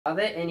Are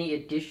there any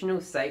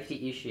additional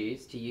safety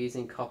issues to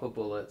using copper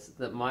bullets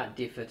that might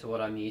differ to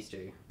what I'm used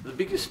to? The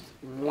biggest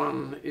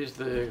one is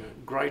the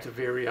greater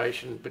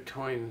variation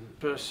between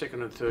first,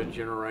 second and third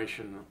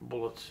generation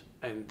bullets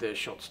and their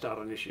shot start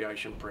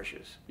initiation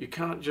pressures. You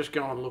can't just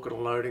go and look at a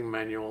loading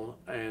manual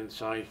and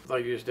say they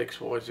used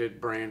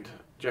XYZ brand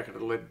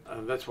jacketed lead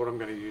and that's what I'm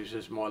going to use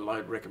as my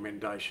load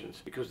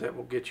recommendations, because that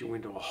will get you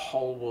into a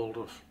whole world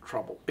of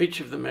trouble.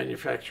 Each of the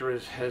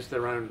manufacturers has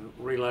their own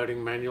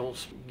reloading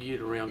manuals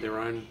geared around their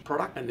own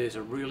product, and there's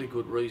a really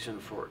good reason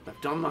for it.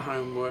 They've done the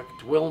homework,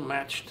 it's well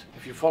matched.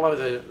 If you follow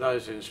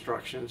those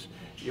instructions,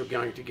 you're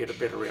going to get a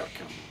better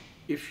outcome.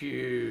 If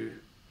you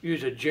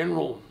use a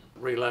general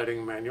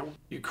reloading manual,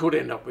 you could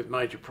end up with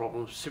major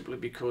problems simply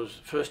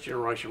because first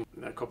generation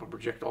copper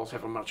projectiles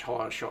have a much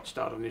higher shot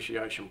start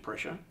initiation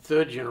pressure.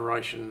 Third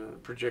generation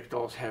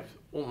projectiles have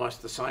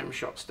almost the same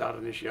shot start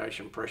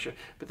initiation pressure,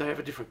 but they have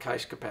a different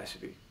case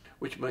capacity,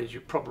 which means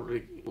you're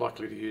probably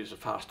likely to use a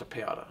faster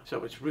powder.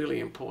 So it's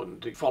really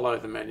important to follow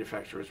the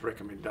manufacturer's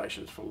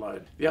recommendations for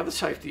load. The other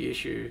safety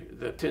issue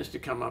that tends to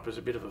come up as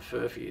a bit of a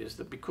furphy is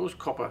that because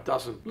copper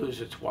doesn't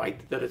lose its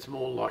weight, that it's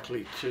more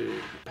likely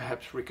to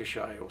perhaps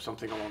ricochet or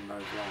something along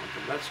those lines.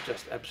 And that's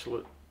just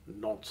absolute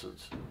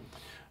nonsense.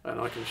 And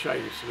I can show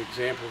you some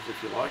examples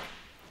if you like.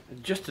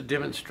 And just to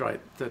demonstrate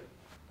that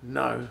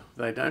no,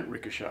 they don't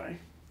ricochet.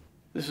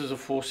 This is a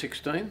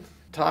 416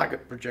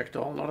 target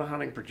projectile, not a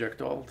hunting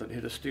projectile, that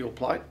hit a steel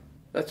plate.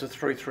 That's a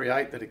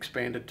 338 that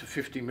expanded to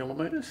 50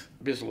 millimeters,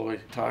 Bisley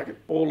target.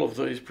 All of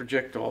these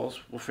projectiles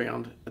were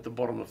found at the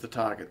bottom of the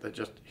target. They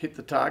just hit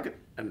the target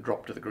and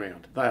dropped to the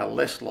ground. They are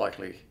less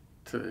likely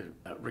to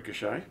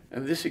ricochet.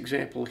 And this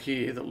example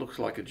here that looks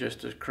like a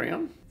jester's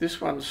crown,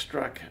 this one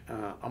struck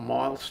a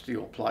mild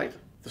steel plate.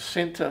 The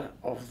center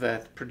of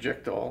that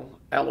projectile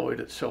alloyed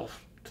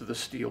itself to the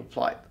steel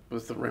plate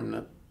with the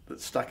remnant that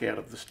stuck out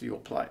of the steel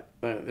plate.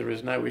 There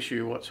is no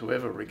issue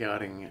whatsoever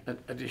regarding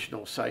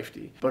additional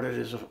safety, but it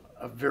is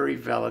a very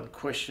valid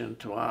question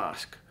to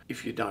ask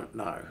if you don't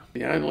know.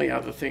 The only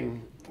other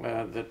thing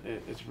that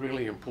is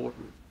really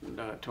important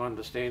to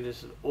understand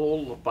is that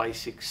all the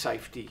basic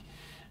safety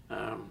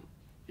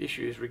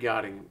issues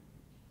regarding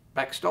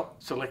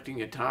backstop, selecting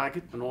your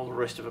target, and all the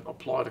rest of it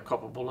apply to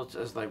copper bullets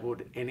as they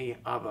would any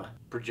other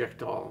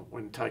projectile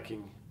when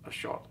taking a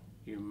shot.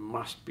 You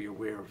must be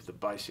aware of the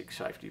basic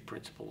safety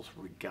principles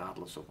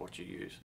regardless of what you use.